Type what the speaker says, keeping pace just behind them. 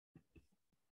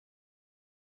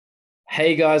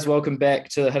Hey guys, welcome back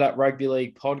to the Hit Up Rugby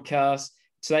League podcast.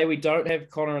 Today we don't have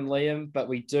Connor and Liam, but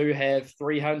we do have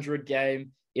 300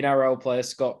 game NRL player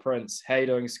Scott Prince. How you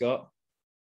doing, Scott?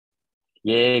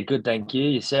 Yeah, good. Thank you.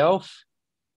 Yourself?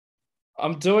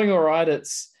 I'm doing all right.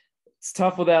 It's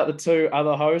tough without the two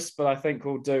other hosts, but I think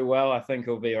we'll do well. I think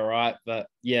we'll be all right. But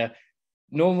yeah,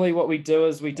 normally what we do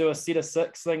is we do a set of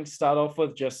six thing to start off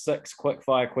with, just six quick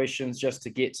fire questions just to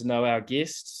get to know our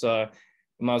guests. So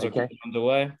we might as well get Okay. it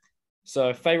underway.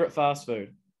 So favorite fast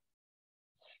food?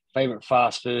 Favorite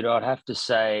fast food? I'd have to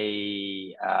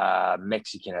say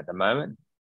Mexican at the moment.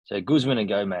 So Guzman and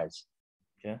Gomez.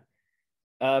 Yeah.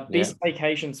 Yeah. Best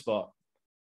vacation spot?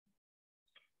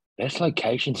 Best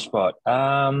location spot.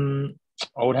 I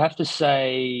would have to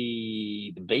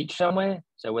say the beach somewhere.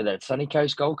 So whether it's Sunny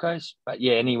Coast, Gold Coast, but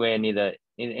yeah, anywhere near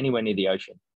the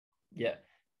ocean. Yeah.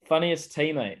 Funniest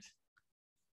teammate?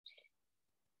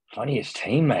 Funniest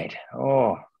teammate.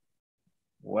 Oh,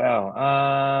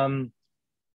 wow.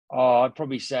 I'd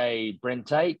probably say Brent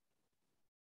Tate.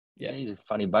 Yeah. Yeah, he's a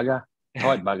funny bugger.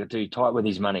 Tight bugger too. Tight with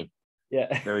his money.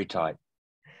 Yeah. Very tight.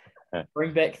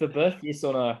 Bring back the Biff, yes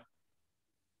or no?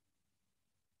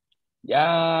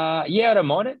 Yeah, I don't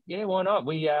mind it. Yeah, why not?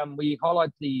 We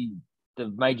highlight the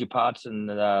major parts and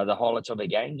the highlights of the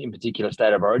games, in particular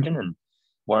State of Origin, and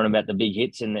worrying about the big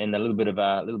hits and a little bit of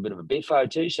a biffo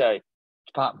too. So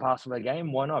it's part and parcel of the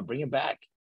game. Why not bring it back?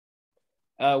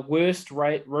 Worst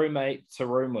rate roommate to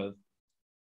room with?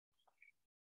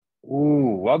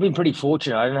 Ooh, I've been pretty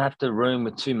fortunate. I didn't have to room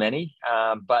with too many,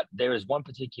 but there is one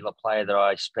particular player that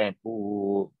I spent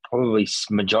probably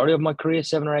majority of my career,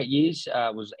 7 or 8 years,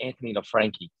 was Anthony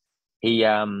LaFranchi.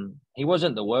 He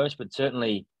wasn't the worst, but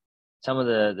certainly some of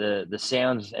the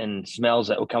sounds and smells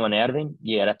that were coming out of him,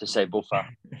 yeah, I'd have to say Buffer.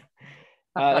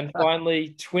 And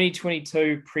finally,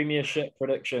 2022 Premiership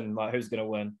prediction. Like, who's going to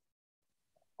win?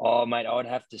 Oh, mate, I would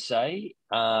have to say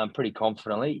pretty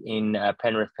confidently in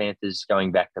Penrith Panthers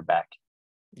going back to back.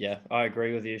 Yeah, I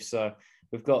agree with you. So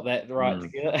we've got that right Mm,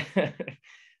 together.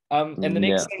 And the yeah.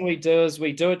 next thing we do is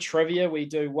we do a trivia. We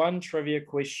do one trivia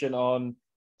question on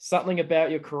something about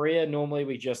your career. Normally,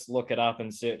 we just look it up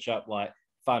and search up like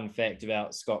fun fact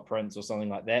about Scott Prince or something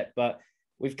like that. But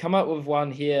we've come up with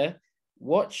one here.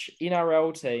 Which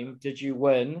NRL team did you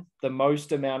win the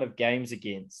most amount of games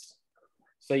against?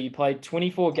 So you played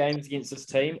 24 games against this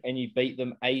team and you beat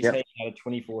them Yep. 18 out of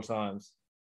 24 times.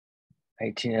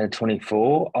 18 out of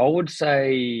 24. I would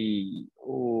say,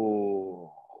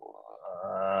 oh,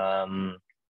 um,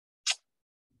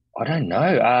 I don't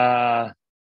know.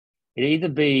 It'd either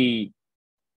be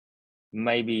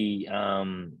maybe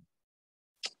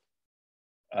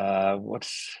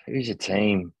who's a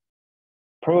team?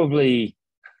 Probably,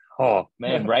 oh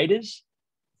man, Raiders.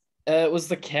 It was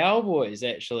the Cowboys,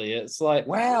 actually. It's like,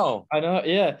 Wow. I know,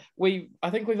 yeah. I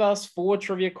think we've asked four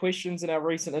trivia questions in our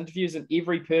recent interviews, and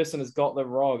every person has got them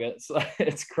wrong. It's like,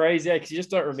 it's crazy because you just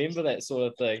don't remember that sort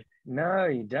of thing. No,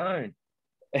 you don't.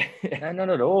 No, not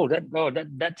at all.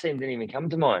 That team didn't even come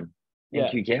to mind. Yeah.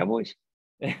 NQ Cowboys.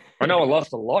 I know I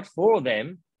lost a lot for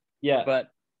them, Yeah. but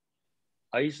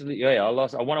I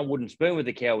lost. I won a wooden spoon with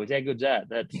the Cowboys. How good's that?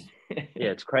 Yeah,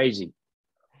 it's crazy.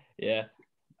 Yeah.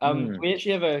 Mm. We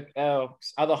actually have our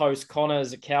other host, Connor,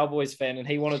 is a Cowboys fan, and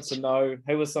he wanted to know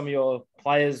who were some of your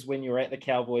players when you were at the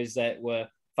Cowboys that were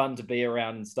fun to be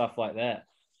around and stuff like that.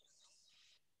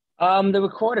 There were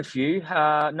quite a few.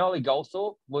 Nolly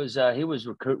Goldthorpe he was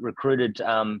recruited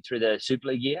through the Super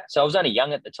League year. So I was only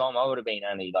young at the time. I would have been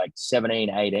only like 17,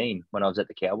 18 when I was at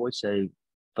the Cowboys. So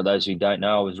for those who don't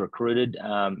know, I was recruited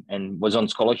and was on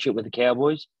scholarship with the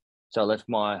Cowboys. So I left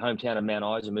my hometown of Mount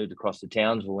Isa and moved across to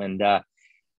Townsville. And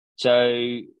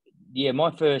so, yeah,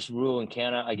 my first real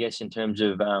encounter, I guess, in terms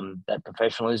of that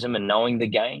professionalism and knowing the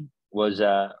game was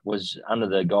under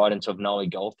the guidance of Nolly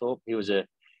Goldthorpe. He was a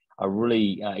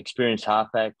really experienced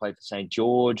halfback, played for St.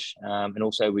 George, and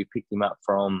also we picked him up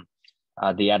from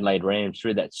the Adelaide Rams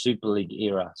through that Super League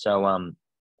era. So,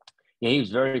 yeah, he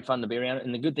was very fun to be around.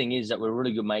 And the good thing is that we're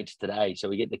really good mates today, so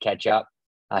we get to catch up.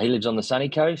 He lives on the sunny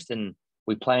coast, and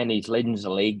we play in these Legends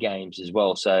of League games as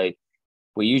well. So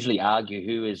we usually argue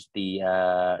who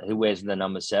wears the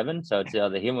number 7. So it's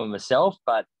either him or myself,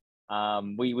 but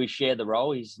we share the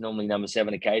role. He's normally number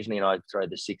 7 occasionally, and I throw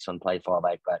the 6 on play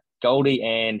 5-8. But Goldie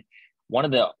and one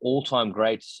of the all-time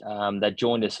greats that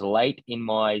joined us late in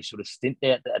my sort of stint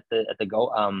there at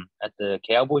the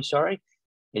Cowboys, sorry,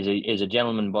 is a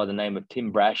gentleman by the name of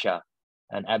Tim Brasher,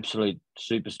 an absolute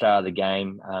superstar of the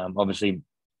game. Obviously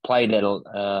played at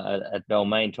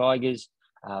Balmain Tigers,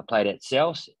 played at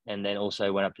South, and then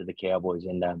also went up to the Cowboys.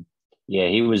 And yeah,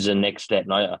 he was the next step.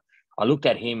 And I looked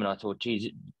at him and I thought, geez,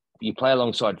 you play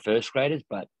alongside first graders,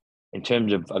 but in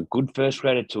terms of a good first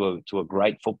grader to a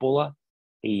great footballer,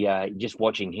 he just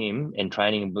watching him and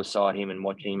training beside him and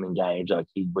watching him in games, like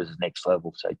he was next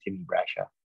level. So Timmy Brasher.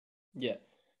 Yeah.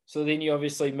 So then you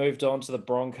obviously moved on to the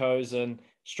Broncos and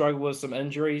struggled with some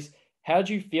injuries. How did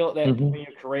you feel at that point in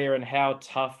your career, and how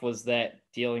tough was that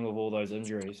dealing with all those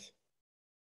injuries?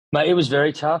 Mate, it was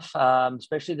very tough,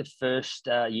 especially the first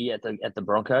year at the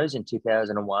Broncos in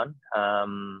 2001.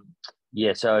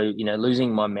 Yeah, so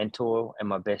losing my mentor and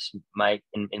my best mate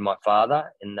in my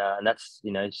father, and that's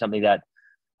something that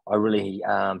I really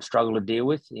struggled to deal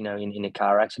with. In a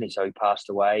car accident, so he passed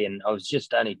away, and I was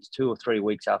just only 2 or 3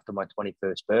 weeks after my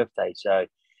 21st birthday. So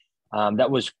that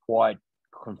was quite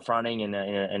confronting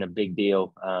and a big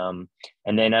deal.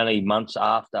 And then only months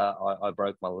after, I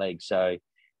broke my leg. So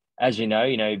as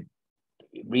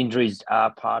injuries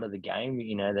are part of the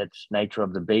game. That's nature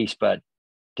of the beast. But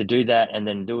to do that and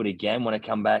then do it again when I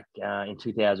come back in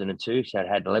 2002, so I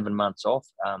had 11 months off.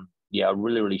 I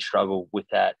really, really struggle with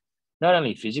that, not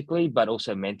only physically, but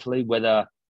also mentally, whether,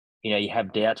 you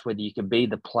have doubts whether you can be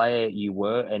the player you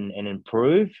were and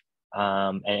improve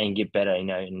and get better,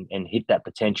 and hit that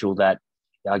potential that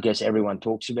I guess everyone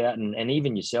talks about, and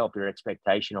even yourself, your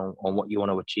expectation on what you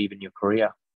want to achieve in your career.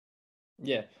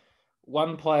 Yeah.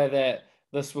 One player that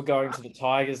this we're going to the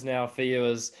Tigers now for you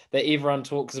is that everyone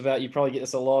talks about, you probably get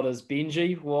this a lot, is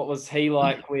Benji. What was he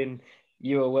like when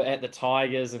you were at the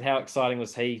Tigers, and how exciting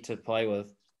was he to play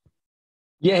with?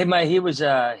 Yeah, mate, he was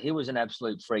an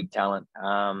absolute freak talent,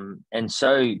 and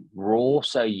so raw,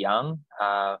 so young.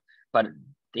 But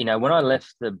when I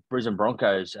left the Brisbane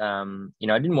Broncos, I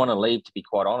didn't want to leave, to be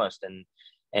quite honest.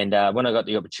 And when I got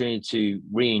the opportunity to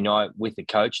reunite with the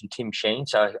coach and Tim Sheen,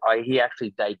 so he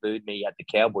actually debuted me at the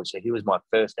Cowboys. So he was my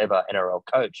first ever NRL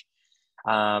coach.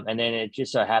 And then it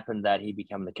just so happened that he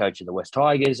became the coach of the West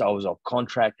Tigers. I was off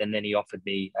contract, and then he offered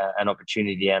me an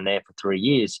opportunity down there for 3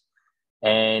 years.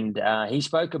 And he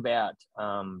spoke about,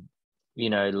 some of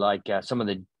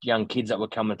the young kids that were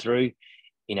coming through.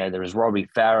 There was Robbie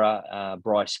Farah,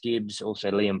 Bryce Gibbs,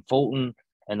 also Liam Fulton,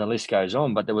 and the list goes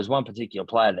on. But there was one particular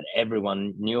player that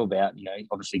everyone knew about,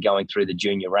 obviously going through the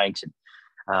junior ranks. And,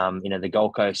 the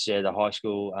Gold Coast, the high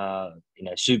school,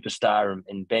 superstar,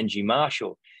 and Benji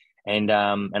Marshall. And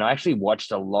I actually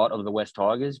watched a lot of the West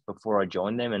Tigers before I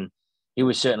joined them. And he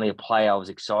was certainly a player I was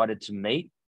excited to meet,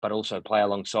 but also play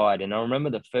alongside. And I remember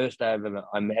the first day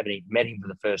I met him for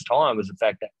the first time was the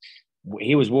fact that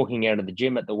he was walking out of the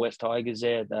gym at the West Tigers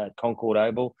there, the Concord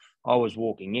Oval. I was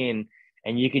walking in,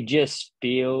 and you could just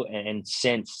feel and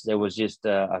sense there was just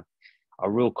a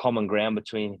real common ground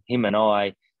between him and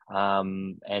I,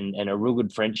 and a real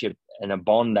good friendship and a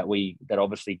bond that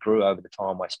obviously grew over the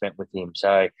time I spent with him.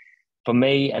 So for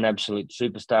me, an absolute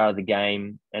superstar of the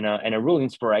game, and a real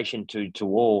inspiration to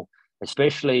all.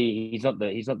 Especially, he's not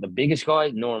the biggest guy,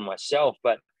 nor myself,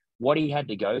 but what he had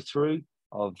to go through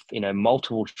of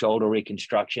multiple shoulder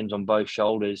reconstructions on both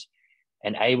shoulders,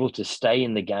 and able to stay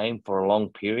in the game for a long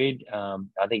period.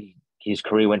 I think his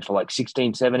career went for like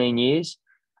 16, 17 years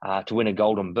to win a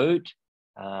Golden Boot.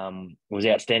 Was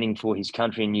outstanding for his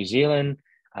country in New Zealand,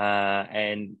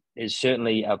 and is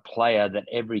certainly a player that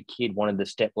every kid wanted to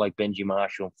step like Benji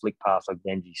Marshall and flick past like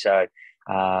Benji. So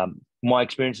my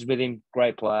experiences with him,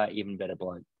 great player, even better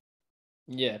bloke.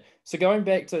 Yeah. So going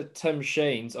back to Tim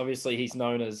Sheen's, obviously he's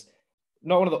known as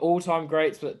not one of the all-time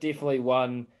greats, but definitely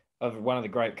one of the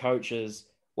great coaches.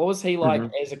 What was he like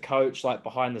as a coach, like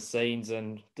behind the scenes,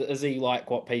 and is he like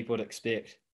what people would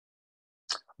expect?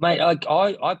 Mate,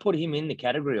 I put him in the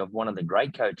category of one of the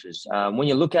great coaches. When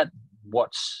you look at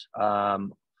what's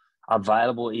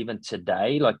available even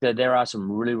today, like there are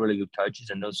some really, really good coaches,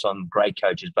 and there's some great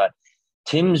coaches, but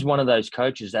Tim's one of those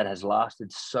coaches that has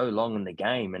lasted so long in the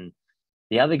game. And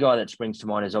the other guy that springs to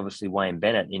mind is obviously Wayne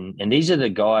Bennett. And these are the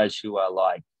guys who are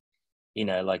like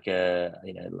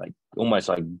almost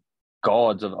like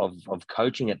gods of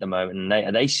coaching at the moment.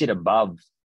 And they sit above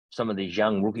some of these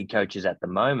young rookie coaches at the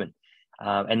moment.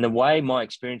 And the way my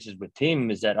experiences with Tim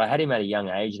is that I had him at a young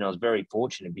age, and I was very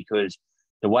fortunate because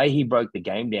the way he broke the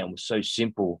game down was so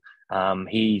simple.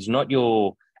 He's not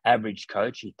your average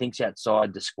coach. He thinks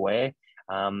outside the square.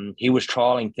 He was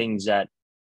trialing things that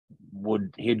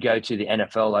he'd go to the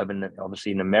NFL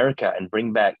obviously in America and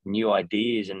bring back new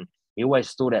ideas. And he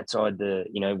always thought outside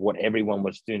what everyone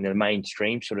was doing, the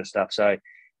mainstream sort of stuff. So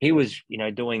he was,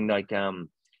 doing like,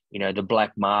 the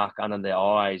black mark under the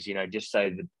eyes, just so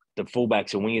the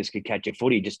fullbacks and wingers could catch a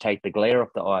footy, just take the glare off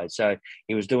the eyes. So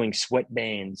he was doing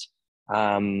sweatbands.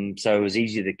 So it was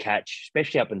easier to catch,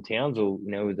 especially up in Townsville,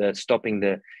 with stopping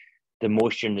the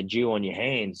moisture and the dew on your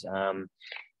hands.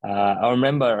 I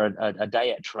remember a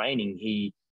day at training,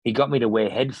 he got me to wear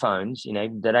headphones. You know,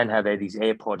 they don't have these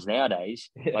AirPods nowadays,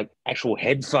 like actual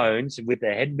headphones with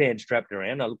a headband strapped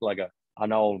around. I look like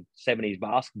an old 70s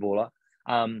basketballer.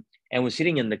 And we're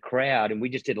sitting in the crowd, and we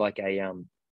just did like a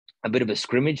bit of a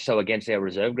scrimmage, so against our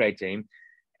reserve grade team,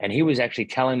 and he was actually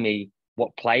telling me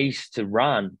what plays to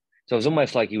run. So it was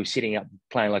almost like he was sitting up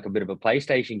playing like a bit of a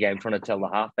PlayStation game, trying to tell the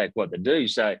halfback what to do.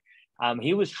 So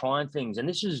he was trying things, and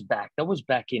that was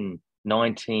back in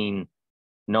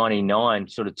 1999,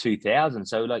 sort of 2000.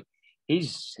 So like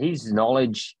his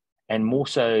knowledge and more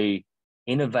so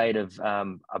innovative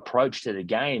approach to the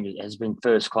game has been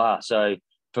first class. So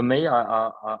for me, I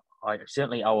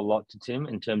certainly owe a lot to Tim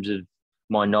in terms of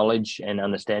my knowledge and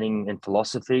understanding and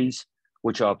philosophies,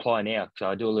 which I apply now. So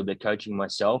I do a little bit of coaching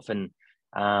myself, and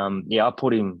I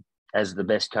put him as the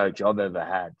best coach I've ever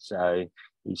had. So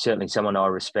he's certainly someone I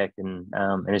respect, and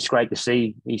it's great to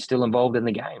see he's still involved in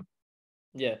the game.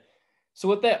 Yeah. So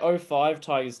with that '05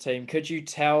 Tigers team, could you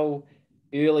tell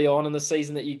early on in the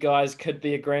season that you guys could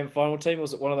be a grand final team?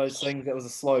 Was it one of those things that was a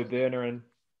slow burner and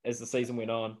as the season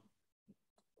went on?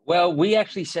 Well, we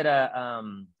actually set a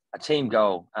team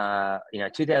goal.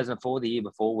 2004, the year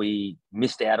before, we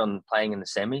missed out on playing in the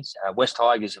semis. West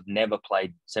Tigers have never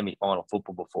played semi-final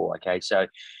football before. Okay, so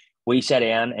we sat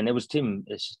down, and it was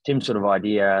Tim's sort of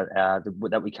idea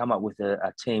that we come up with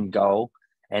a team goal,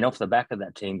 and off the back of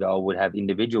that team goal would have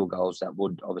individual goals that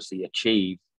would obviously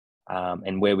achieve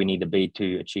and where we need to be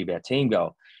to achieve our team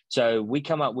goal. So we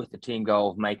come up with the team goal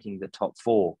of making the top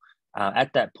four.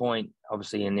 At that point,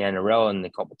 obviously in the NRL and the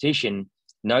competition,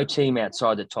 no team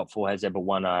outside the top four has ever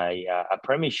won a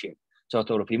premiership. So I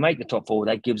thought if we make the top four,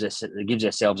 that gives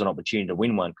ourselves an opportunity to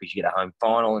win one because you get a home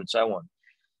final and so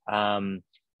on.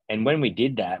 And when we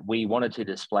did that, we wanted to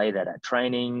display that at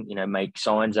training, make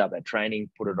signs up at training,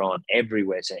 put it on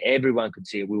everywhere so everyone could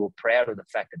see it. We were proud of the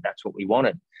fact that that's what we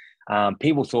wanted.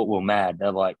 People thought we were mad.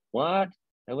 They're like, what?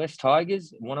 The West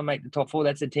Tigers want to make the top four?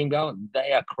 That's the team goal?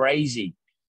 They are crazy.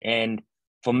 And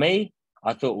for me,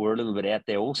 I thought we were a little bit out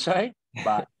there also,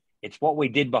 but it's what we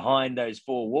did behind those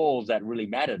four walls that really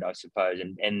mattered, I suppose,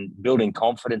 and building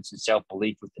confidence and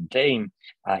self-belief with the team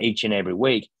each and every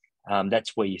week.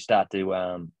 That's where you start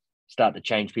to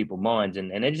change people's minds.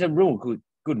 And it's a real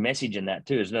good message in that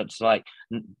too. It's like,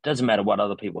 it doesn't matter what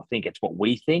other people think, it's what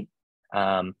we think.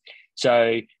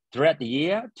 So throughout the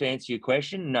year, to answer your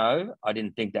question, no, I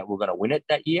didn't think that we're going to win it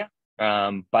that year,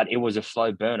 but it was a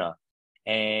slow burner.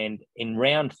 And in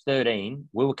round 13,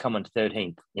 we were coming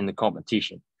 13th in the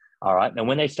competition. All right. And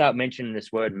when they start mentioning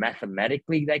this word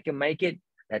mathematically, they can make it,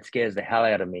 that scares the hell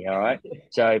out of me. All right.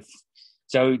 So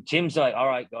Tim's like, all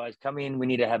right, guys, come in. We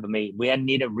need to have a meeting. We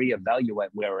need to reevaluate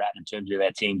where we're at in terms of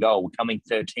our team goal. We're coming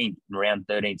 13th in round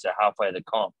 13, so halfway of the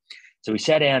comp. So we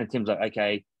sat down, and Tim's like,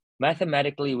 okay,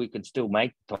 mathematically, we can still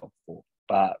make the top four.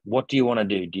 But what do you want to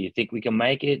do? Do you think we can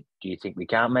make it? Do you think we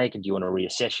can't make it? Do you want to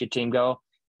reassess your team goal?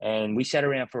 And we sat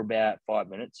around for about 5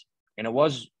 minutes, and it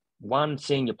was one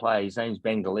senior player. His name's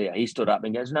Ben Galea. He stood up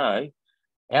and goes, no,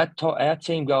 our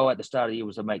team goal at the start of the year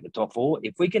was to make the top four.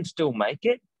 If we can still make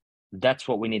it, that's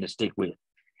what we need to stick with.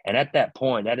 And at that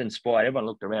point, that inspired everyone.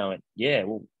 Looked around and went, yeah,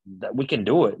 well, we can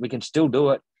do it. We can still do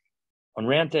it. On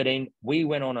round 13, we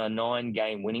went on a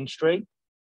 9-game winning streak.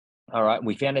 All right.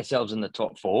 We found ourselves in the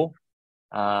top four.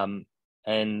 And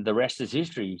the rest is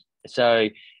history. So,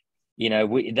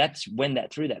 that's when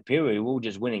through that period, we were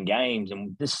just winning games,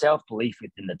 and this self-belief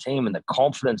within the team and the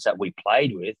confidence that we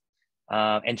played with,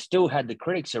 and still had the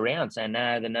critics around saying,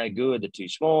 no, they're no good, they're too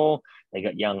small, they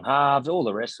got young halves, all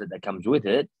the rest of it that comes with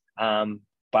it.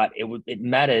 But it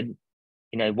mattered,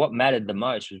 what mattered the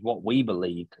most was what we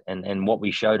believed and what we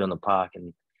showed on the park.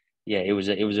 And yeah, it was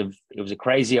a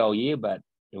crazy old year, but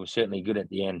it was certainly good at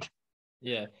the end.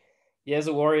 Yeah. Yeah, as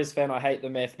a Warriors fan, I hate the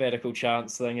mathematical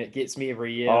chance thing. It gets me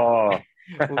every year. Oh,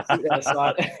 we'll set that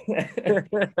aside.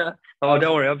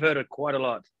 Don't worry. I've heard it quite a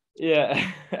lot. Yeah.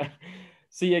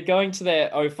 So you're going to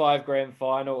that '05 grand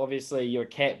final. Obviously, you're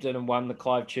captain and won the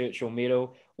Clive Churchill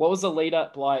medal. What was the lead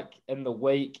up like in the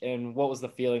week, and what was the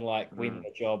feeling like when the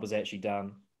job was actually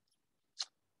done?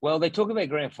 Well, they talk about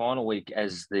grand final week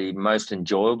as the most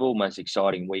enjoyable, most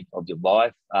exciting week of your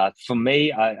life. For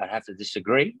me, I have to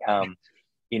disagree.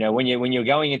 When you're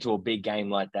going into a big game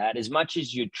like that, as much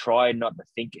as you try not to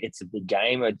think it's a big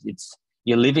game,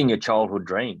 you're living your childhood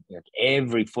dream. Like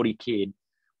every footy kid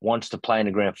wants to play in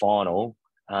a grand final.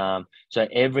 So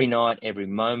every night, every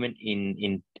moment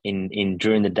in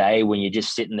during the day when you're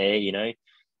just sitting there,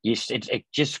 it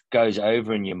just goes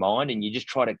over in your mind, and you just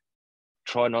try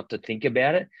not to think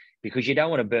about it because you don't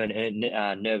want to burn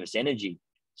nervous energy.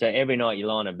 So every night you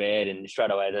lie in a bed and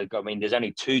straight away, there's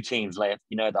only 2 teams left.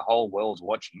 The whole world's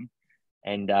watching,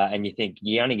 and you think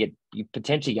you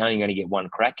potentially only going to get one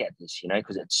crack at this,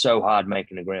 because it's so hard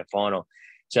making the grand final.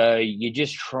 So you're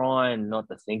just trying not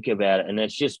to think about it, and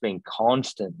it's just been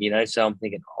constant, So I'm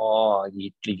thinking,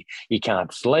 you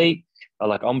can't sleep.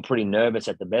 I'm pretty nervous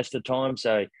at the best of times.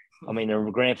 So I mean,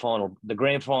 the grand final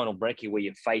brekkie where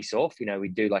you face off, we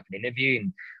do like an interview,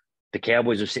 and the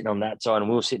Cowboys are sitting on that side and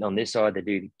we were sitting on this side. They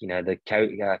do,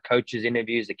 the coaches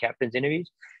interviews, the captains interviews,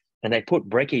 and they put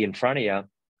brekkie in front of you,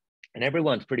 and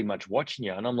everyone's pretty much watching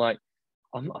you. And I'm like,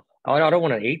 I don't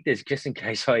want to eat this just in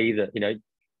case I either,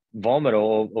 vomit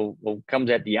or comes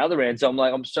out the other end. So I'm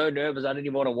like, I'm so nervous. I didn't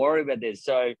even want to worry about this.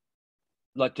 So,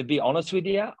 to be honest with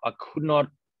you, I could not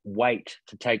wait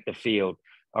to take the field.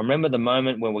 I remember the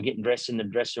moment when we're getting dressed in the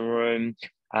dressing room.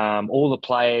 All the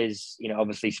players,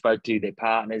 obviously spoke to their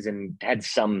partners and had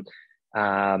some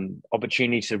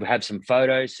opportunities to have some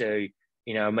photos. So,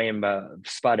 I remember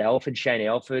Spud Alford, Shane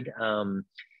Alford.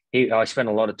 I spent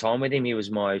a lot of time with him. He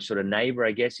was my sort of neighbour,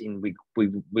 I guess.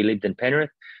 We lived in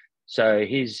Penrith. So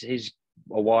his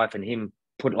wife and him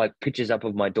put like pictures up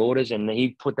of my daughters, and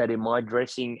he put that in my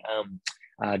dressing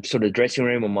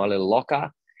room or my little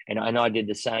locker. And I did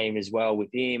the same as well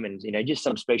with him, and just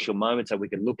some special moments that we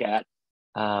could look at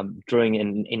during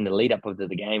in the lead up of the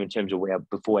game in terms of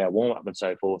before our warm up and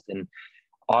so forth. And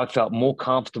I felt more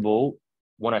comfortable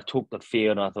when I took the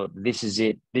field. And I thought, this is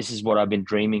it. This is what I've been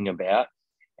dreaming about,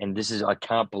 and I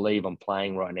can't believe I'm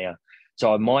playing right now.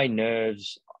 So my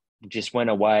nerves just went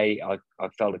away. I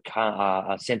felt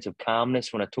a sense of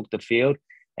calmness when I took the field,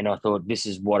 and I thought, this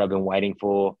is what I've been waiting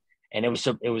for. And it was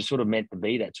sort of meant to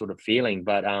be that sort of feeling.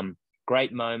 But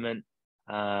great moment,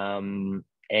 and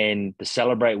to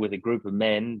celebrate with a group of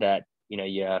men that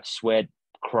you sweat,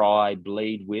 cry,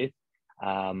 bleed with,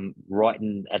 right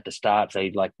at the start. So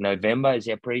like November is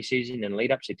our preseason and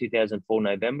lead up to 2004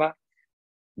 November.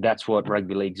 That's what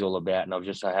rugby league's all about, and I'm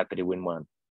just so happy to win one.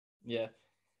 Yeah.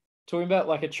 Talking about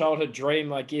like a childhood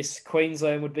dream, I guess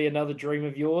Queensland would be another dream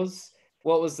of yours.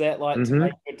 What was that like to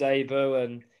make your debut?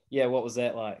 And yeah, what was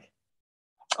that like?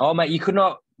 Oh, mate, you could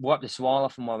not wipe the smile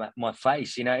off of my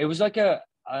face. It was like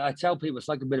I tell people it's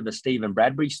like a bit of a Stephen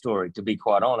Bradbury story, to be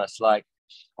quite honest. Like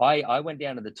I went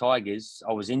down to the Tigers.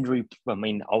 I was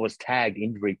tagged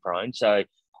injury prone. So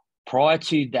prior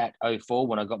to that 04,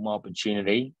 when I got my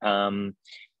opportunity,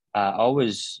 I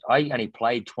only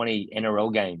played 20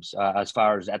 NRL games as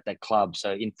far as at that club.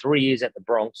 So in 3 years at the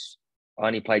Bronx, I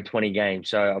only played 20 games.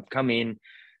 So I've come in,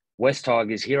 West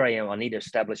Tigers, here I am. I need to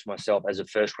establish myself as a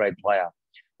first grade player.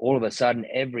 All of a sudden,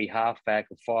 every halfback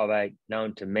of 5'8"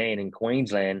 known to man in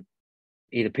Queensland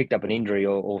either picked up an injury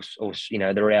or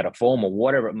they're out of form or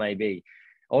whatever it may be.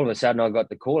 All of a sudden, I got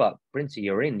the call up, Princey,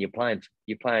 you're in. You're playing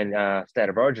State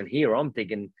of Origin. Here, I'm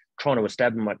thinking, trying to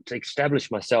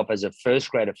establish myself as a first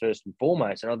grader first and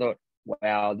foremost. And I thought,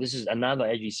 wow, this is another,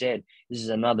 as you said, this is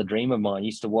another dream of mine. I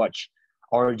used to watch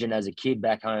Origin as a kid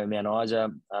back home in Mount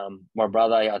Isa. My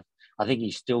brother, I think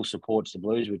he still supports the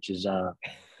Blues, which is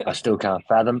I still can't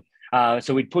fathom.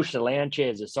 So we'd push the lounge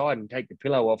chairs aside and take the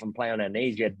pillow off and play on our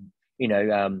knees. You had,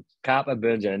 carpet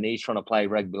burns on our knees trying to play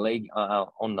rugby league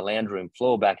on the lounge room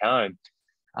floor back home.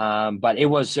 But it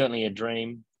was certainly a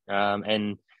dream.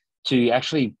 And to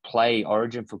actually play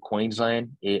Origin for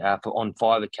Queensland on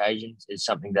 5 occasions is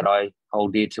something that I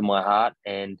hold dear to my heart.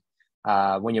 And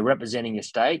when you're representing your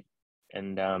state,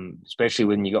 and especially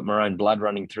when you got Maroon blood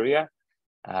running through you,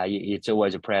 it's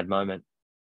always a proud moment.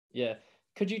 Yeah.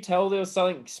 Could you tell there was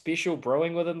something special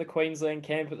brewing within the Queensland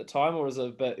camp at the time, or was it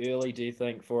a bit early, do you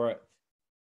think, for it?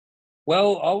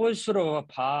 Well, I was sort of a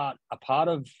part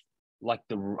of like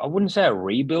I wouldn't say a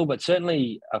rebuild, but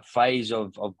certainly a phase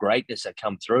of greatness that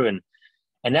come through.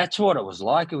 And that's what it was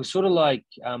like. It was sort of like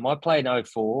I played in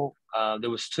 04. There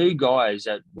was 2 guys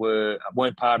that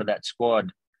weren't part of that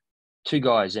squad. 2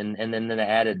 guys, and then they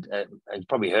added. You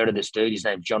probably heard of this dude. His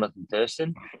name's Jonathan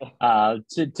Thurston to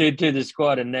the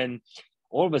squad, and then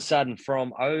all of a sudden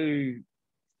from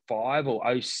 05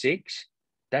 or 06,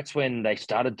 that's when they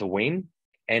started to win.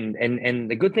 And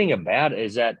the good thing about it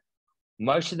is that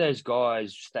most of those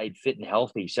guys stayed fit and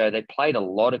healthy, so they played a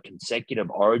lot of consecutive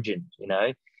Origins.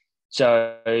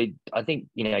 So I think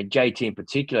JT in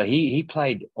particular, he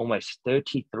played almost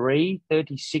 33,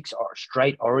 36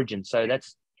 straight Origins. So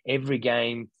that's every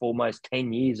game for almost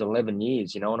 10 years, 11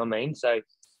 years, you know what I mean? So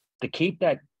to keep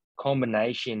that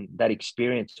combination, that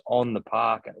experience on the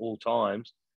park at all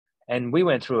times. And we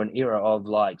went through an era of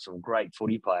like some great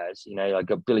footy players, like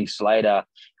got Billy Slater,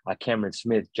 Cameron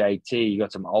Smith, JT, you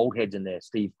got some old heads in there,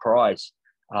 Steve Price,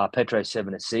 Petro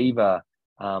Sevenasiva,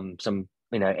 some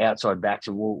outside backs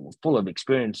were full of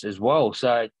experience as well.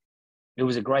 So it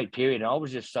was a great period, and I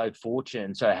was just so fortunate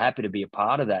and so happy to be a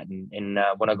part of that. And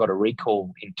when I got a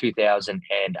recall in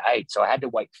 2008, so I had to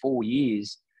wait 4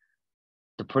 years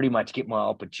to pretty much get my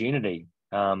opportunity.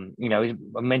 I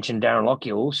mentioned Darren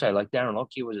Lockyer also. Like Darren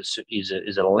Lockyer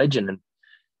is a legend,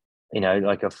 and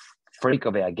like a freak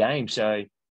of our game. So,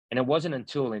 and it wasn't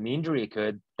until an injury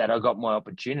occurred that I got my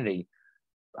opportunity.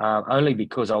 Only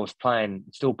because I was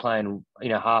still playing,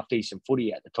 half decent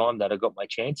footy at the time, that I got my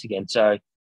chance again. So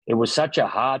it was such a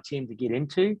hard team to get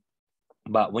into.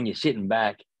 But when you're sitting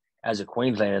back as a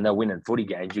Queenslander and they're winning footy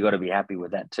games, you got to be happy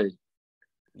with that too.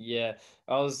 Yeah,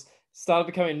 I started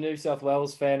becoming a New South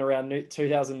Wales fan around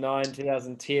 2009,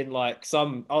 2010. I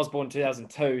was born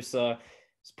 2002, so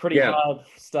it's pretty Yeah. hard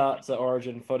start to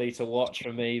Origin footy to watch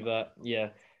for me. But yeah,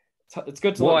 it's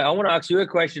good to Why? look. I want to ask you a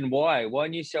question. Why? Why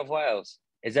New South Wales?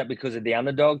 Is that because of the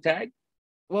underdog tag?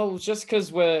 Well, just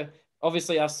because we're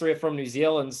obviously us three are from New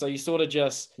Zealand, so you sort of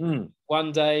just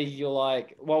one day you're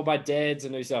like, well, my dad's a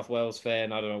New South Wales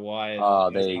fan. I don't know why. Oh,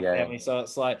 there It's you my go. family, so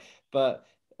it's like, but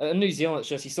in New Zealand, it's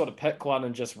just you sort of pick one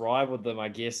and just ride with them. I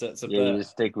guess it's a Yeah, bit. you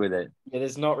just stick with it. Yeah,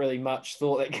 there's not really much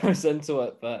thought that goes into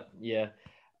it, but yeah.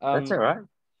 That's Um, all right.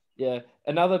 yeah.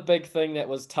 Another big thing that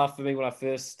was tough for me when I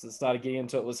first started getting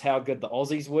into it was how good the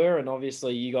Aussies were, and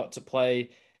obviously you got to play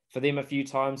for them a few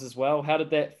times as well. How did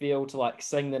that feel to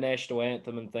sing the national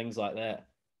anthem and things like that?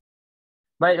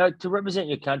 Mate, to represent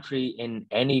your country in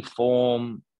any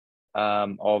form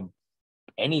of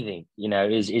anything,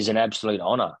 is an absolute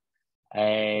honor.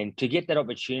 And to get that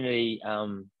opportunity,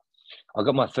 I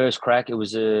got my first crack. It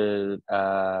was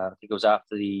I think it was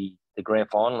after the grand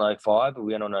final in 05.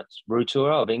 We went on a route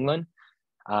tour of England.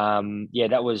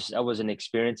 That was an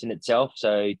experience in itself.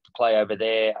 So to play over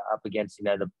there up against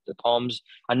the Poms,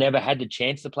 I never had the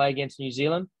chance to play against New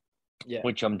Zealand, Yeah.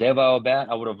 which I'm devo about.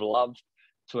 I would have loved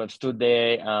to have stood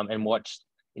there and watched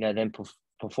them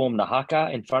perform the haka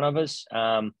in front of us,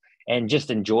 and just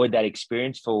enjoyed that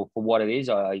experience for what it is.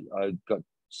 I got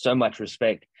so much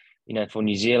respect, for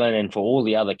New Zealand and for all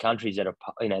the other countries that are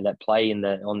that play on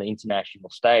the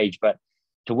international stage. But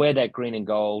to wear that green and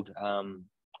gold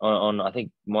on I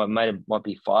think might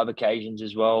be 5 occasions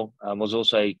as well. Was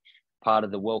also part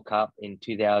of the World Cup in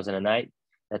 2008.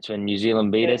 That's when New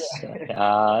Zealand beat us.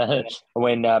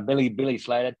 When Billy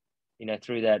Slater,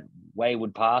 threw that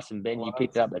wayward pass, and Benji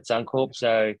picked up that Suncorp.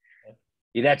 So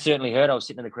yeah, that certainly hurt. I was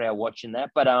sitting in the crowd watching that.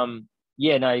 But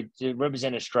to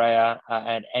represent Australia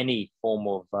at any form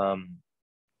of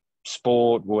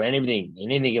sport or anything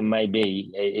it may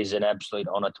be, is an absolute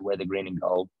honour to wear the green and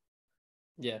gold.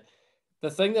 Yeah. The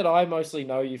thing that I mostly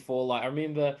know you for, I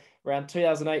remember around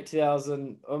 2008,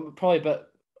 2000, probably,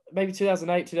 but maybe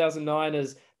 2008, 2009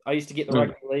 is I used to get the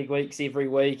rugby league weeks every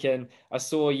week, and I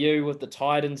saw you with the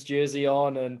Titans jersey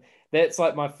on, and that's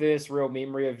my first real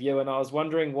memory of you. And I was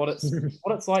wondering what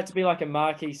it's like to be a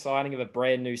marquee signing of a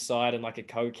brand new side and a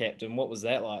co-captain. What was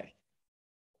that like?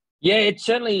 Yeah, it's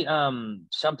certainly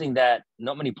something that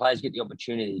not many players get the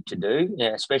opportunity to do,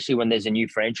 especially when there's a new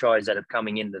franchise that are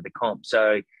coming into the comp.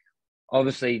 So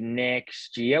obviously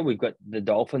next year we've got the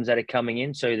Dolphins that are coming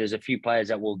in. So there's a few players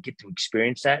that will get to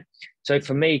experience that. So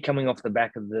for me, coming off the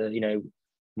back of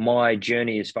my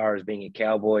journey as far as being a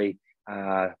Cowboy,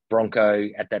 Bronco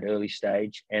at that early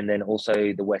stage, and then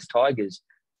also the West Tigers,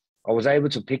 I was able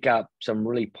to pick up some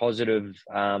really positive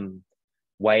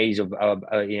ways of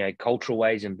cultural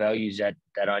ways and values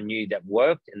that I knew that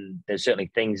worked. And there's certainly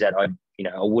things that I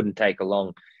wouldn't take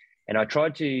along. And I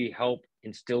tried to help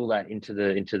instill that into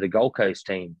the Gold Coast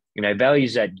team,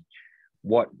 values that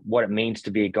what it means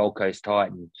to be a Gold Coast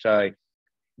Titan. So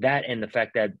that, and the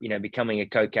fact that, becoming a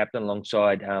co-captain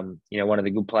alongside, one of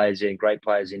the good players and great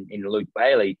players in Luke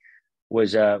Bailey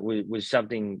was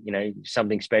something,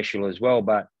 something special as well.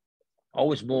 But I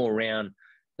was more around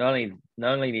not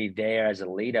only there as a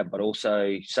leader, but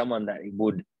also someone that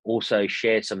would also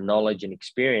share some knowledge and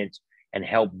experience and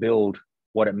help build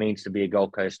what it means to be a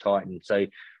Gold Coast Titan. So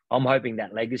I'm hoping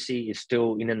that legacy is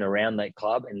still in and around that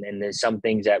club. And there's some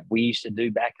things that we used to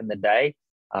do back in the day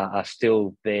are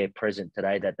still there present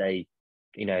today that they,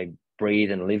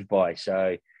 breathe and live by.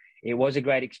 So it was a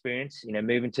great experience,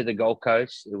 moving to the Gold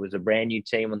Coast. It was a brand new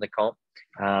team on the comp.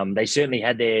 They certainly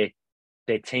had their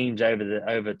teams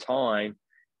over time.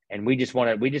 And we just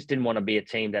didn't want to be a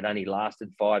team that only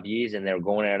lasted 5 years and they were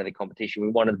going out of the competition. We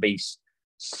wanted to be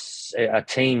a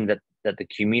team that the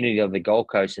community of the Gold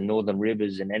Coast and Northern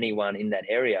Rivers and anyone in that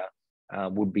area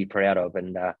would be proud of.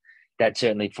 And that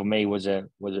certainly for me was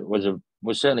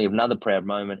certainly another proud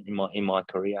moment in my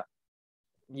career.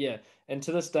 Yeah, and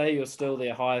to this day, you're still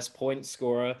their highest point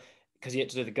scorer. because you had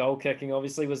to do the goal kicking,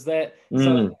 obviously. Was that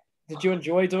something, Mm. did you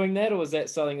enjoy doing that, or was that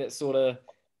something that sort of,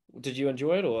 did you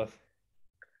enjoy it, or?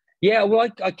 Yeah, well,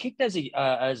 I kicked as a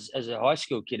as a high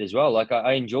school kid as well. Like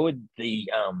I enjoyed the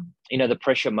the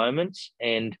pressure moments,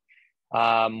 and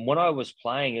when I was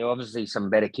playing, obviously some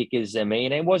better kickers than me,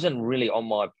 and it wasn't really on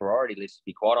my priority list to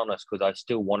be quite honest, because I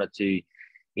still wanted to,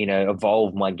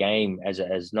 evolve my game as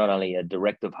not only a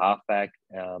directive halfback.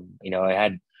 I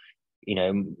had,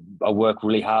 I work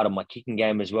really hard on my kicking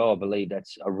game as well. I believe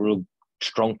that's a real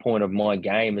strong point of my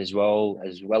game as well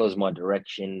as my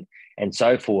direction and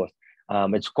so forth.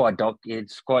 It's quite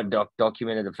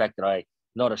documented the fact that I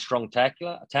not a strong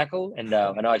tackle, and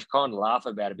I kind of laugh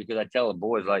about it because I tell the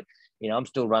boys like, I'm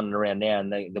still running around now,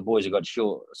 and the boys have got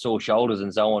sore shoulders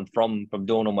and so on from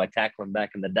doing all my tackling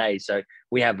back in the day. So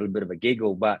we have a bit of a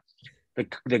giggle, but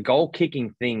the goal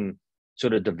kicking thing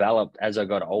sort of developed as I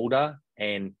got older,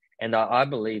 and I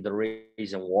believe the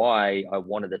reason why I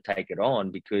wanted to take it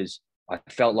on because I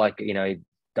felt like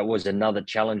that was another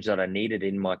challenge that I needed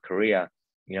in my career.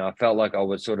 I felt like I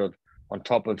was sort of on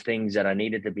top of things that I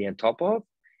needed to be on top of,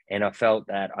 and I felt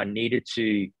that I needed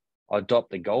to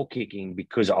adopt the goal kicking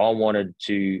because I wanted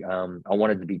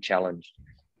to be challenged,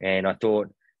 and I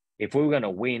thought if we were going to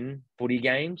win footy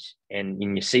games, and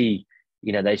you see,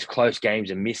 those close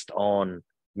games are missed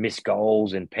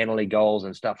goals and penalty goals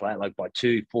and stuff like by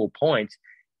 2-4 points,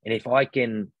 and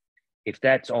if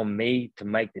that's on me to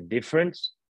make the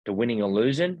difference to winning or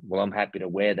losing, well, I'm happy to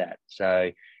wear that.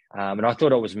 So, and I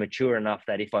thought I was mature enough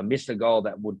that if I missed a goal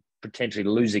that would potentially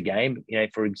lose a game,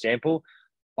 for example,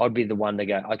 I'd be the one to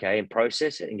go, okay, and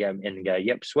process it and go,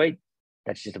 yep, sweet.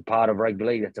 That's just a part of rugby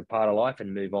league. That's a part of life,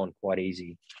 and move on quite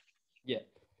easy. Yeah.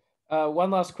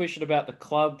 One last question about the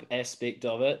club aspect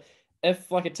of it.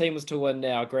 If like a team was to win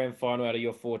now a grand final out of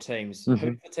your four teams, who's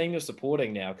the team you're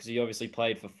supporting now? Because you obviously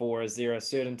played for four. Is there a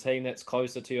certain team that's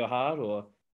closer to your heart, or?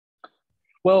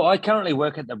 Well, I currently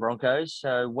work at the Broncos.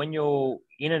 So when you're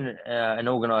in an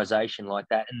organisation like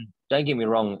that, and don't get me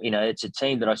wrong, it's a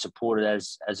team that I supported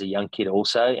as a young kid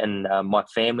also, and my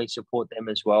family support them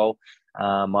as well.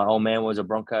 My old man was a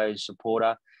Broncos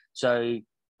supporter, so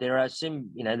there are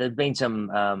some, there've been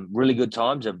some really good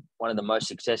times of one of the most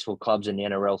successful clubs in the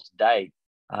NRL to date.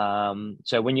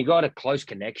 So when you got a close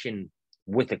connection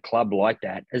with a club like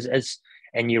that, as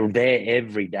and you're there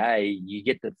every day, you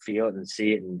get to feel it and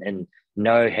see it, and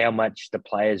know how much the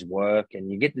players work, and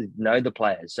you get to know the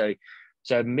players.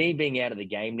 So me being out of the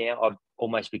game now, I've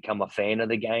almost become a fan of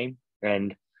the game,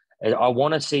 and I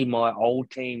want to see my old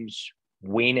teams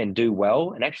win and do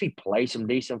well and actually play some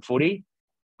decent footy.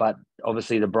 But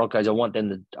obviously the Broncos, I want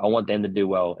them to do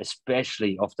well,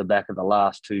 especially off the back of the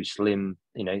last two slim,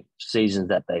 seasons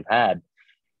that they've had,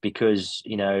 because,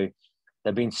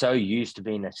 they've been so used to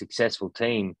being a successful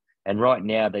team, and right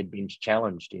now they've been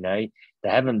challenged. They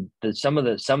haven't. Some of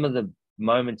the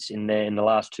moments in the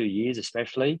last 2 years,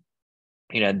 especially,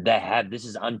 they have. This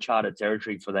is uncharted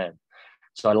territory for them.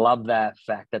 So I love that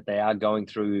fact that they are going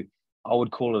through. I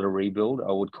would call it a rebuild.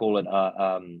 I would call it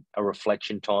a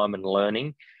reflection time and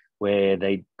learning, where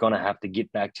they're gonna have to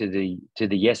get back to the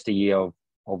yesteryear of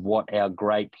what our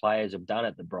great players have done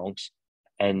at the Bronx,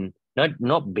 and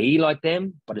not be like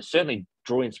them, but it's certainly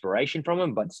draw inspiration from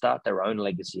them, but start their own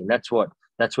legacy, and that's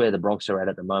where the Bronx are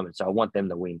at the moment. So I want them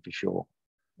to win for sure.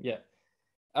 Yeah.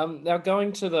 Now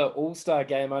going to the All-Star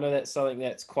game, I know that's something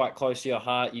that's quite close to your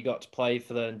heart. You got to play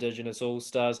for the Indigenous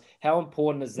All-Stars. How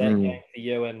important is that Mm. game for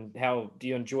you, and how do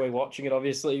you enjoy watching it?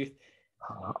 Obviously.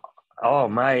 Oh,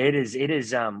 mate, it is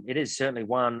certainly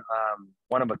one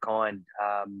of a kind.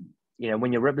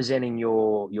 When you're representing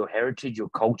your heritage, your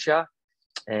culture,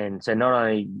 and so not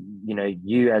only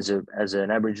you as an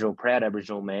proud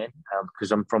Aboriginal man,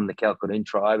 because I'm from the Kalkadoon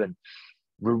tribe, and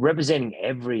we're representing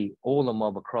all the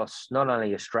mob across not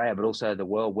only Australia but also the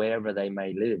world, wherever they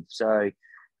may live. So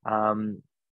um,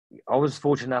 I was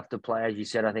fortunate enough to play, as you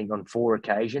said, I think on 4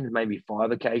 occasions, maybe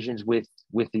 5 occasions with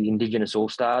the Indigenous All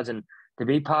Stars, and to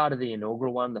be part of the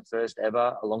inaugural one, the first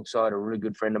ever, alongside a really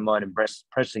good friend of mine,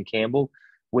 Preston Campbell,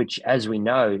 which, as we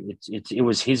know, it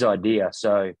was his idea.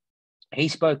 So he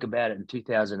spoke about it in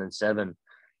 2007,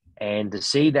 and to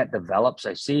see that develop,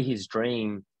 so see his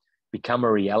dream become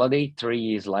a reality 3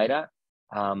 years later,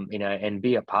 and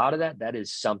be a part of that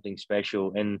is something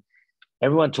special. And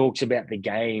everyone talks about the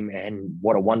game and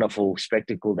what a wonderful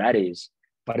spectacle that is,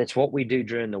 but it's what we do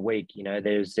during the week.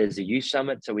 There's a youth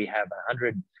summit, so we have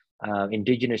 100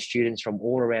 Indigenous students from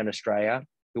all around Australia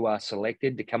who are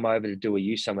selected to come over to do a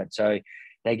youth summit. So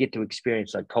they get to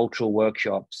experience like cultural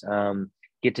workshops,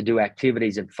 get to do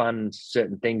activities and fun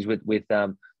certain things with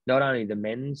not only the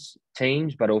men's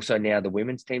teams but also now the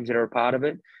women's teams that are a part of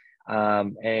it.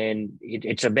 And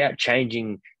it's about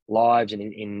changing lives and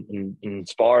in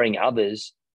inspiring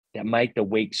others that make the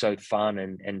week so fun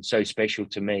and so special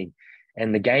to me.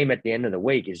 And the game at the end of the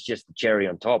week is just the cherry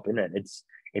on top, isn't it?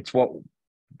 It's what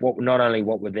not only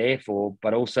what we're there for,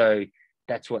 but also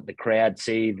that's what the crowd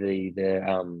see,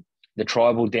 the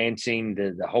tribal dancing,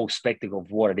 the whole spectacle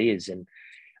of what it is. And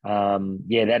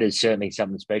yeah, that is certainly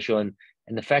something special. And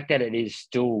the fact that it is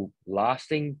still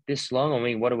lasting this long, I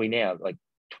mean, what are we now? Like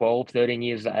 12, 13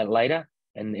 years later,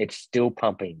 and it's still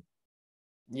pumping.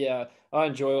 Yeah, I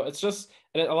enjoy it. It's just,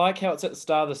 and I like how it's at the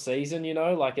start of the season,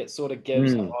 like it sort of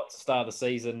gives, Mm, oh, it's the start of the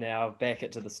season now, back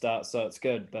it to the start, so it's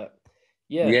good. But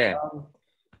yeah, yeah.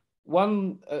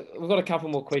 we've got a couple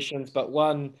more questions, but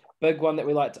one big one that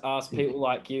we like to ask people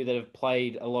like you that have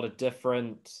played a lot of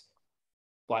different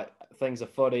like things of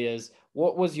footy is,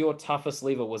 what was your toughest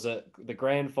level? Was it the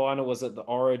grand final? Was it the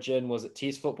origin? Was it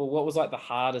test football? What was like the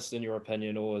hardest in your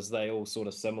opinion, or was they all sort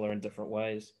of similar in different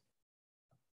ways?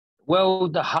 Well,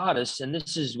 the hardest, and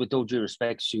this is with all due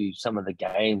respect to some of the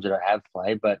games that I have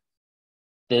played, but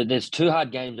there's two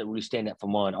hard games that really stand out for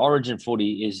mine. Origin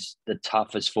footy is the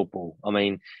toughest football. I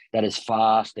mean, that is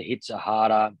fast. The hits are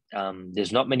harder.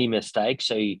 There's not many mistakes.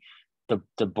 So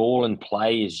the ball and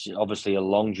play is obviously a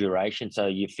long duration. So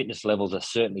your fitness levels are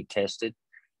certainly tested.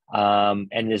 And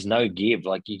there's no give.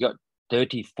 Like you got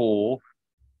 34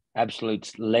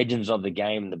 absolute legends of the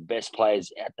game, the best players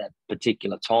at that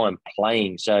particular time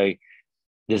playing. So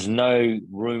there's no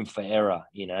room for error,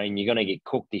 and you're going to get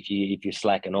cooked if you're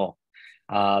slacking off.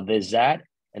 There's that.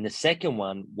 And the second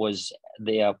one was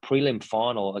their prelim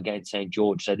final against St.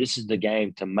 George. So this is the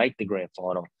game to make the grand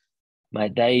final.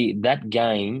 Mate, that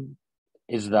game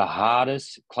is the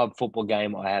hardest club football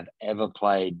game I have ever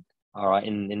played. All right.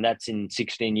 And that's in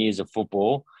 16 years of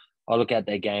football. I look at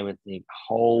that game and think,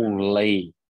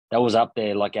 holy, that was up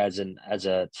there like as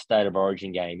a state of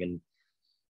origin game.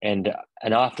 And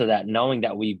after that, knowing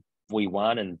that we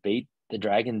won and beat the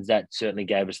Dragons, that certainly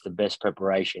gave us the best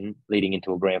preparation leading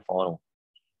into a grand final.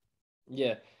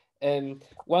 Yeah. And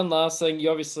one last thing, you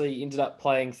obviously ended up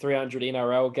playing 300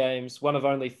 NRL games, one of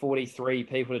only 43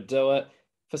 people to do it.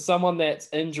 For someone that's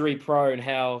injury prone,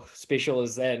 how special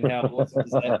is that and how awesome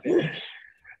does that feel?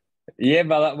 Yeah,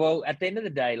 but well, at the end of the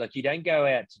day, like you don't go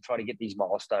out to try to get these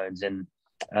milestones. And,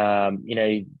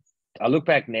 I look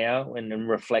back now and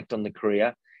reflect on the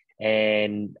career.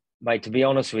 And, mate, to be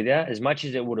honest with you, as much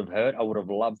as it would have hurt, I would have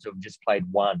loved to have just played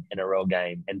one NRL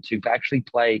game. And to actually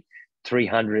play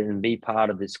 300 and be part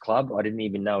of this club, I didn't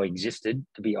even know existed,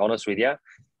 to be honest with you.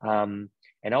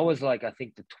 And I was like, I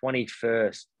think the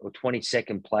 21st or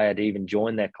 22nd player to even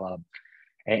join that club.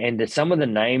 And some of the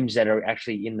names that are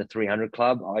actually in the 300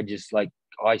 club,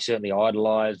 I certainly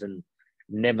idolized and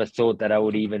never thought that I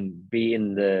would even be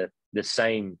in the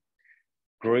same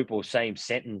group or same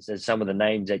sentence as some of the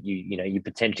names that you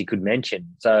potentially could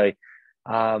mention. So,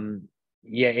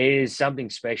 yeah, it is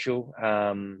something special.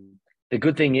 The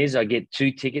good thing is I get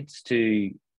 2 tickets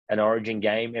to an Origin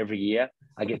game every year.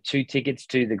 I get 2 tickets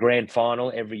to the grand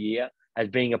final every year as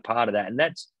being a part of that. And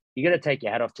that's, you got to take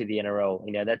your hat off to the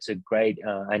NRL. That's a great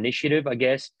initiative, I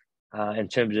guess, in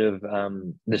terms of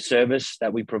the service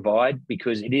that we provide,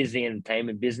 because it is the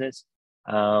entertainment business.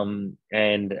 And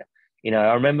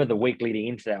I remember the week leading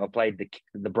into that, I played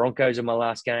the Broncos in my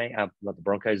last game, not the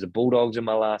Broncos, the Bulldogs in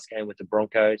my last game with the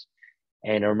Broncos.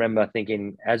 And I remember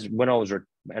thinking, as when I was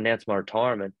announced my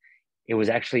retirement, it was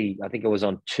actually, I think it was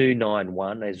on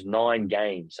 291. There's 9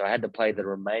 games. So I had to play the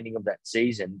remaining of that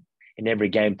season in every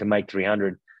game to make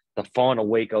 300. The final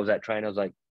week I was at training, I was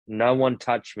like, no one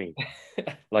touch me.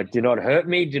 Like, do not hurt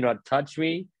me. Do not touch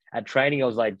me. At training, I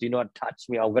was like, do not touch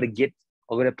me. I've got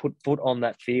to put foot on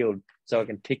that field so I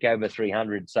can tick over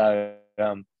 300. So,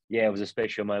 yeah, it was a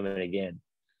special moment again.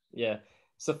 Yeah.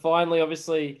 So finally,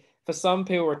 obviously, for some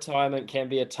people, retirement can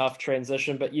be a tough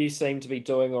transition, but you seem to be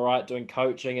doing all right, doing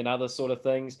coaching and other sort of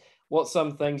things. What's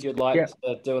some things you'd like Yeah.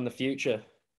 to do in the future?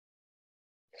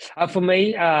 For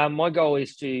me, my goal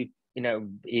is to,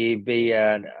 be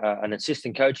an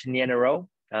assistant coach in the NRL.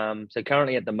 So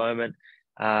currently at the moment,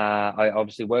 I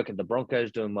obviously work at the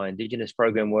Broncos doing my Indigenous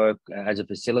program work as a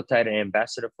facilitator and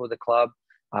ambassador for the club.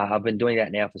 I've been doing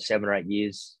that now for 7 or 8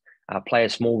 years. Play a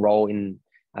small role in,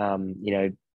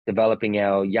 developing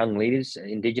our young leaders,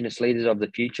 Indigenous leaders of the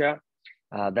future.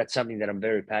 That's something that I'm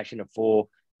very passionate for,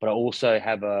 but I also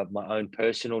have my own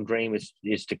personal dream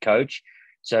is to coach.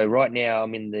 So right now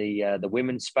I'm in the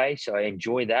women's space. I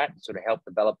enjoy that, sort of help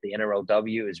develop the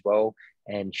NRLW as well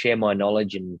and share my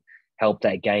knowledge and help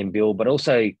that game build, but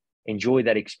also enjoy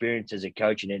that experience as a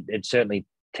coach. And it certainly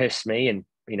tests me and,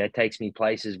 takes me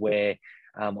places where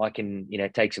I can,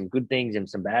 take some good things and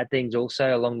some bad things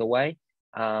also along the way.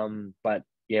 But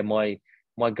yeah, my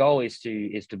goal is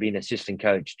to be an assistant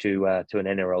coach to an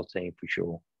NRL team for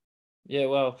sure. Yeah,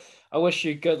 well, I wish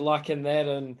you good luck in that,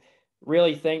 and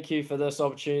really thank you for this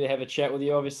opportunity to have a chat with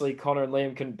you. Obviously, Connor and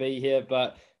Liam couldn't be here,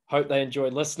 but hope they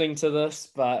enjoyed listening to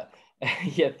this. But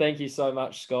yeah, thank you so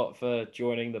much, Scott, for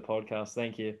joining the podcast.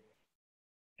 Thank you.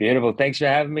 Beautiful. Thanks for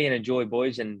having me, and enjoy,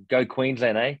 boys, and go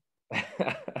Queensland,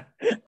 eh?